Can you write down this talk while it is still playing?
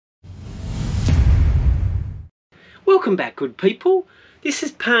Welcome back, good people. This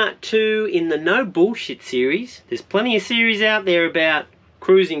is part 2 in the No Bullshit series. There's plenty of series out there about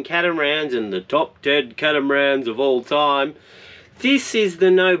cruising catamarans and the top 10 catamarans of all time. This is the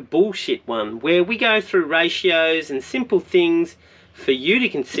No Bullshit one, where we go through ratios and simple things for you to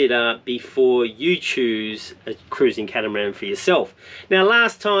consider before you choose a cruising catamaran for yourself. Now,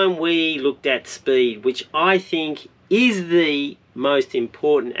 last time we looked at speed, which I think is the most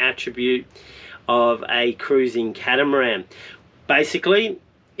important attribute of a cruising catamaran. Basically,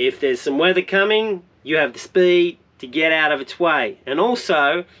 if there's some weather coming, you have the speed to get out of its way. And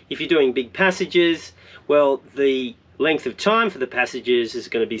also, if you're doing big passages, well, the length of time for the passages is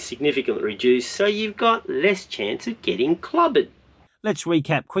going to be significantly reduced, so you've got less chance of getting clobbered. Let's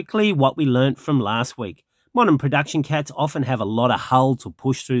recap quickly what we learnt from last week. Modern production cats often have a lot of hull to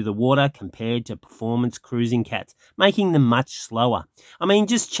push through the water compared to performance cruising cats, making them much slower. I mean,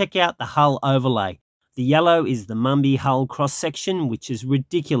 just check out the hull overlay. The yellow is the Mumby hull cross-section, which is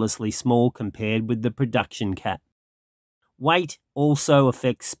ridiculously small compared with the production cat. Weight also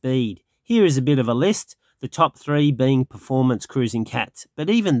affects speed. Here is a bit of a list, the top 3 being performance cruising cats, but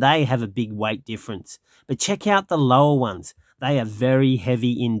even they have a big weight difference. But check out the lower ones. They are very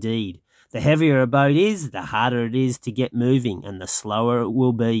heavy indeed. The heavier a boat is, the harder it is to get moving and the slower it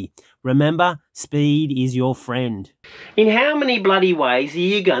will be. Remember, speed is your friend. In how many bloody ways are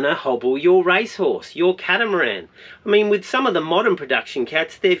you gonna hobble your racehorse, your catamaran? I mean, with some of the modern production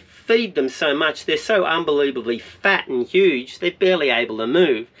cats, they feed them so much, they're so unbelievably fat and huge, they're barely able to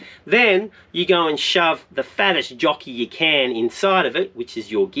move. Then you go and shove the fattest jockey you can inside of it, which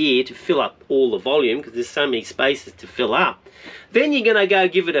is your gear, to fill up all the volume, because there's so many spaces to fill up. Then you're gonna go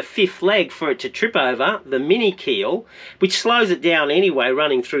give it a 5th leg for it to trip over, the mini keel, which slows it down anyway,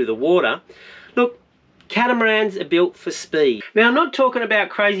 running through the water. Look, catamarans are built for speed. Now, I'm not talking about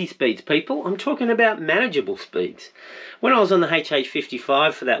crazy speeds, people. I'm talking about manageable speeds. When I was on the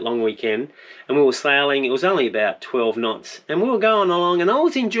HH55 for that long weekend, and we were sailing, it was only about 12 knots. And we were going along, and I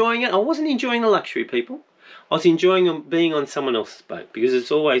was enjoying it. I wasn't enjoying the luxury, people. I was enjoying being on someone else's boat, because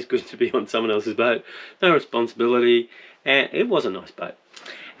it's always good to be on someone else's boat. No responsibility, and it was a nice boat.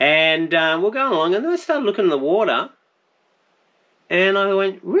 And we're going along, and then I started looking in the water, and I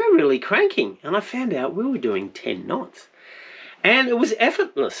went, we're really cranking. And I found out we were doing 10 knots. And it was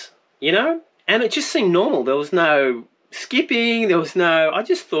effortless, you know? And it just seemed normal. There was no skipping, there was no... I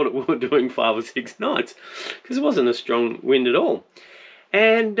just thought we were doing 5 or 6 knots, because it wasn't a strong wind at all.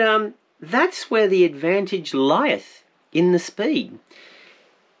 And that's where the advantage lieth, in the speed.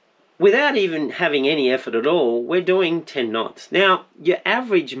 Without even having any effort at all, we're doing 10 knots. Now, your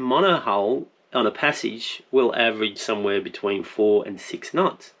average monohull on a passage will average somewhere between 4 and 6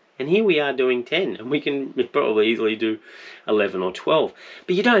 knots. And here we are doing 10, and we can probably easily do 11 or 12.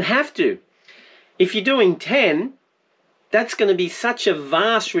 But you don't have to. If you're doing 10, that's going to be such a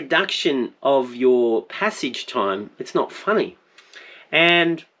vast reduction of your passage time, it's not funny.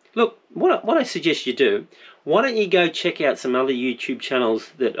 And look, what I suggest you do, why don't you go check out some other YouTube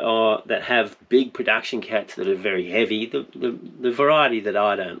channels that have big production cats that are very heavy, the variety that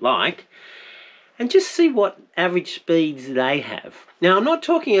I don't like, and just see what average speeds they have. Now, I'm not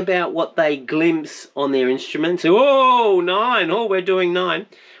talking about what they glimpse on their instruments. Oh, 9, oh, we're doing 9.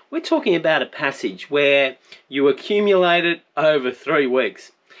 We're talking about a passage where you accumulate it over 3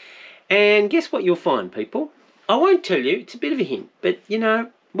 weeks. And guess what you'll find, people? I won't tell you, it's a bit of a hint, but you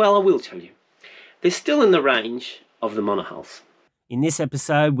know, well, I will tell you. They're still in the range of the monohulls. In this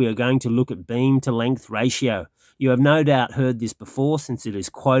episode, we are going to look at beam to length ratio. You have no doubt heard this before, since it is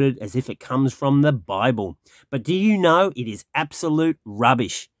quoted as if it comes from the Bible. But do you know it is absolute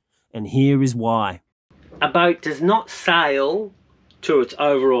rubbish? And here is why. A boat does not sail to its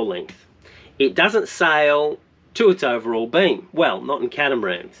overall length. It doesn't sail to its overall beam. Well, not in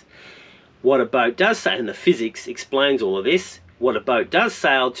catamarans. What a boat does sail, and the physics explains all of this, what a boat does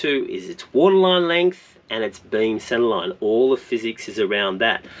sail to is its waterline length and its beam centerline. All the physics is around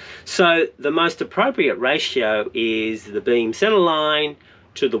that. So the most appropriate ratio is the beam centerline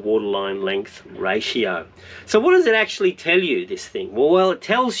to the waterline length ratio. So what does it actually tell you, this thing? Well, it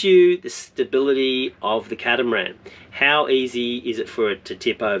tells you the stability of the catamaran. How easy is it for it to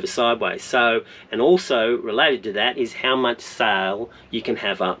tip over sideways? So, and also related to that is how much sail you can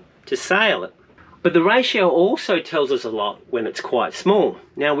have up to sail it. But the ratio also tells us a lot when it's quite small.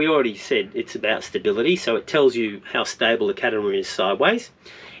 Now, we already said it's about stability, so it tells you how stable the catamaran is sideways.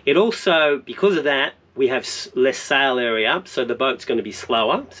 It also, because of that, we have less sail area up, so the boat's going to be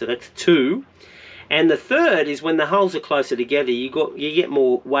slower, so that's 2. And the third is when the hulls are closer together, you get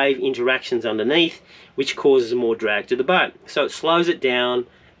more wave interactions underneath, which causes more drag to the boat. So it slows it down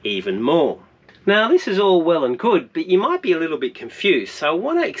even more. Now this is all well and good, but you might be a little bit confused. So I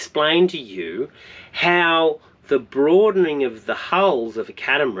want to explain to you how the broadening of the hulls of a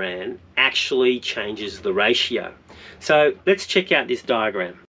catamaran actually changes the ratio. So let's check out this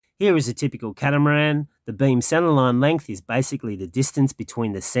diagram. Here is a typical catamaran. The beam centerline length is basically the distance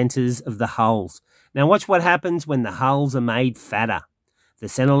between the centers of the hulls. Now watch what happens when the hulls are made fatter. The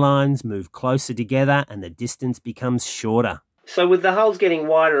centerlines move closer together and the distance becomes shorter. So with the hulls getting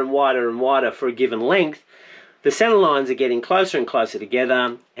wider and wider and wider for a given length, the center lines are getting closer and closer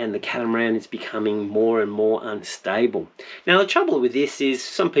together and the catamaran is becoming more and more unstable. Now the trouble with this is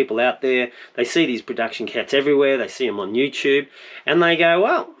some people out there, they see these production cats everywhere, they see them on YouTube and they go,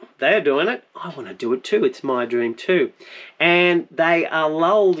 well, they're doing it, I want to do it too, it's my dream too. And they are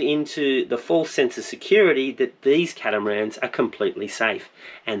lulled into the false sense of security that these catamarans are completely safe,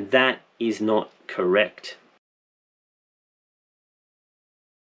 and that is not correct.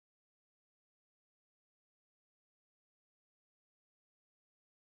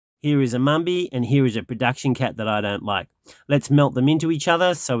 Here is a mumby and here is a production cat that I don't like. Let's melt them into each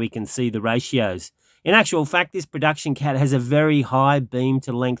other so we can see the ratios. In actual fact, this production cat has a very high beam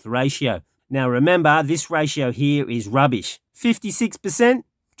to length ratio. Now remember, this ratio here is rubbish. 56%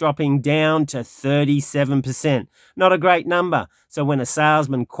 dropping down to 37%. Not a great number. So when a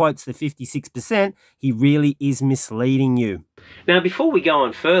salesman quotes the 56%, he really is misleading you. Now before we go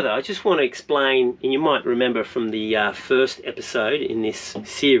on further, I just want to explain, and you might remember from the first episode in this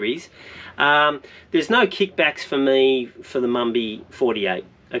series, there's no kickbacks for me for the Mumby 48,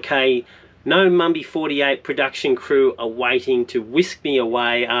 okay? No Mumby 48 production crew are waiting to whisk me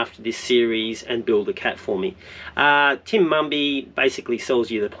away after this series and build a cat for me. Tim Mumby basically sells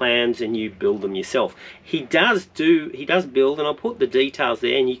you the plans and you build them yourself. He does build, and I'll put the details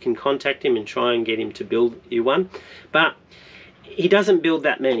there and you can contact him and try and get him to build you one. But he doesn't build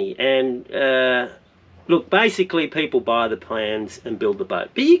that many, and look, basically people buy the plans and build the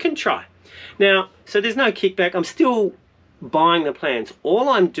boat, but you can try. Now, so there's no kickback, I'm still buying the plans. All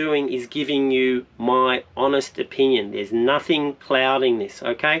I'm doing is giving you my honest opinion. There's nothing clouding this,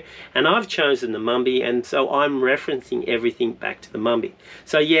 okay? And I've chosen the Mumby, and so I'm referencing everything back to the Mumby.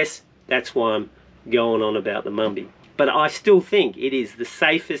 So yes, that's why I'm going on about the Mumby. But I still think it is the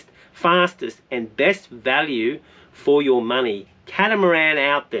safest, fastest, and best value for your money catamaran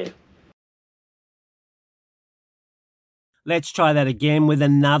out there. Let's try that again with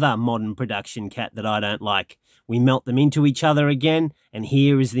another modern production cat that I don't like. We melt them into each other again, and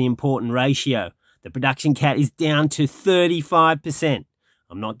here is the important ratio. The production cat is down to 35%.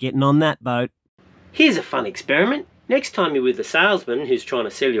 I'm not getting on that boat. Here's a fun experiment. Next time you're with a salesman who's trying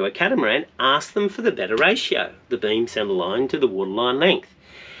to sell you a catamaran, ask them for the better ratio, the beam center line to the waterline length,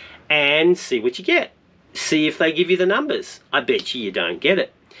 and see what you get. See if they give you the numbers. I bet you don't get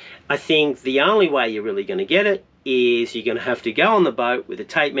it. I think the only way you're really going to get it is you're going to have to go on the boat with a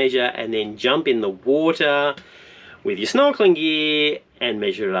tape measure and then jump in the water with your snorkeling gear and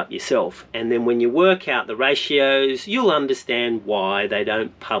measure it up yourself. And then when you work out the ratios, you'll understand why they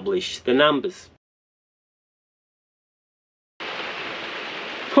don't publish the numbers.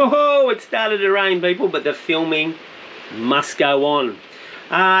 Oh, it started to rain, people, but the filming must go on.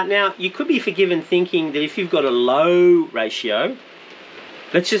 Now, you could be forgiven thinking that if you've got a low ratio,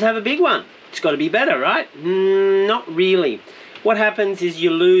 let's just have a big one. It's got to be better, right? Not really. What happens is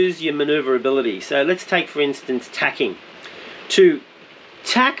you lose your maneuverability. So let's take, for instance, tacking. To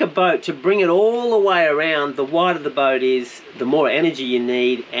tack a boat, to bring it all the way around, the wider the boat is, the more energy you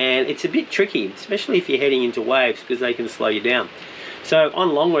need, and it's a bit tricky, especially if you're heading into waves, because they can slow you down. So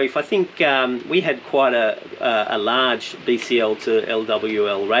on long reef, I think we had quite a large BCL to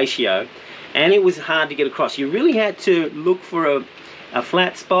LWL ratio, and it was hard to get across. You really had to look for a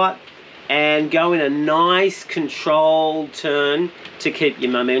flat spot and go in a nice controlled turn to keep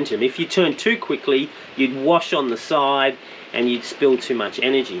your momentum. If you turn too quickly, you'd wash on the side and you'd spill too much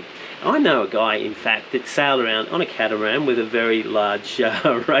energy. I know a guy, in fact, that sailed around on a catamaran with a very large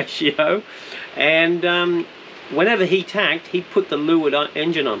ratio, and whenever he tacked, he put the leeward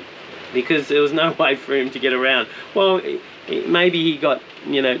engine on because there was no way for him to get around. Well, maybe he got,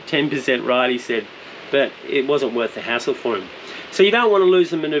 10% right, he said, but it wasn't worth the hassle for him. So you don't want to lose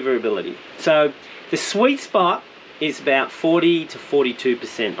the maneuverability. So the sweet spot is about 40 to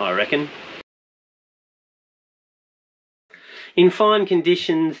 42%, I reckon. In fine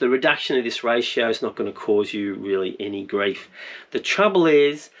conditions, the reduction of this ratio is not going to cause you really any grief. The trouble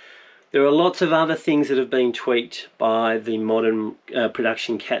is, there are lots of other things that have been tweaked by the modern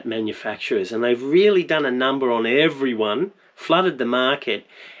production cat manufacturers, and they've really done a number on everyone, flooded the market,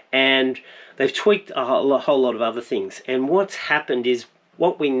 and they've tweaked a whole lot of other things. And what's happened is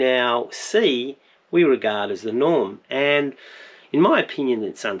what we now see we regard as the norm. And in my opinion,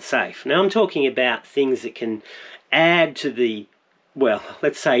 it's unsafe. Now I'm talking about things that can add to the, well,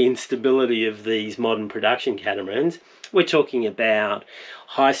 let's say instability of these modern production catamarans. We're talking about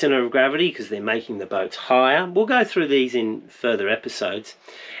high center of gravity because they're making the boats higher. We'll go through these in further episodes.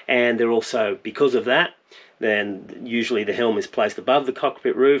 And they're also, because of that, then usually the helm is placed above the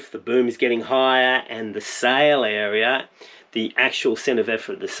cockpit roof, the boom is getting higher, and the sail area, the actual centre of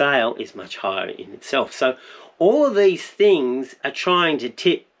effort of the sail, is much higher in itself. So all of these things are trying to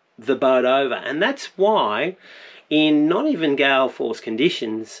tip the boat over, and that's why in not even gale force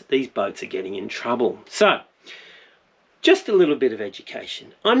conditions these boats are getting in trouble. So just a little bit of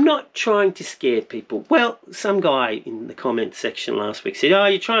education. I'm not trying to scare people. Well, some guy in the comments section last week said, oh,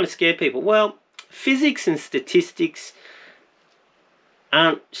 you're trying to scare people. Well, physics and statistics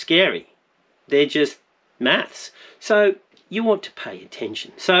aren't scary. They're just maths. So you want to pay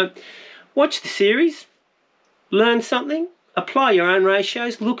attention. So watch the series, learn something, apply your own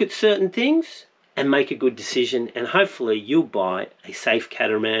ratios, look at certain things, and make a good decision. And hopefully you'll buy a safe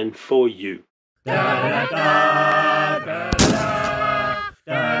catamaran for you.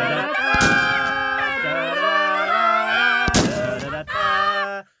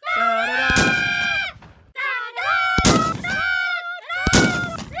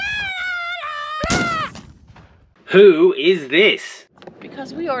 Who is this?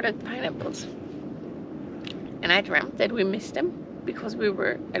 Because we ordered pineapples. And I dreamt that we missed them because we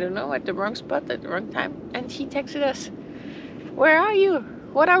were, I don't know, at the wrong spot at the wrong time. And he texted us, where are you?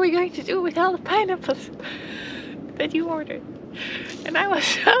 What are we going to do with all the pineapples that you ordered? And I was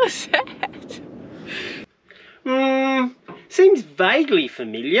so sad. Seems vaguely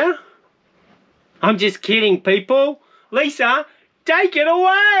familiar. I'm just kidding, people. Lisa, take it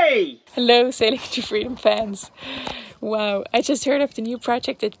away! Hello, Sailing to Freedom fans. Wow, I just heard of the new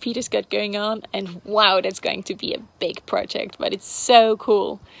project that Peter's got going on, and wow, that's going to be a big project, but it's so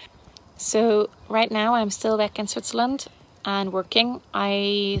cool. So right now I'm still back in Switzerland and working.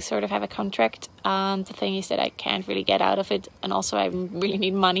 I sort of have a contract, and the thing is that I can't really get out of it, and also I really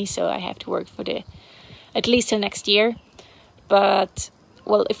need money, so I have to work for at least till next year. But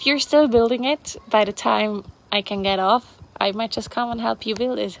well, if you're still building it by the time I can get off, I might just come and help you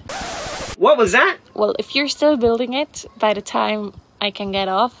build it. What was that? Well, if you're still building it by the time I can get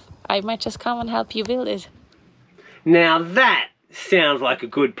off, I might just come and help you build it. Now that sounds like a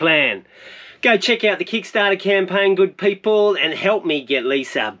good plan. Go check out the Kickstarter campaign, good people, and help me get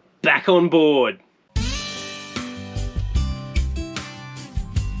Lisa back on board.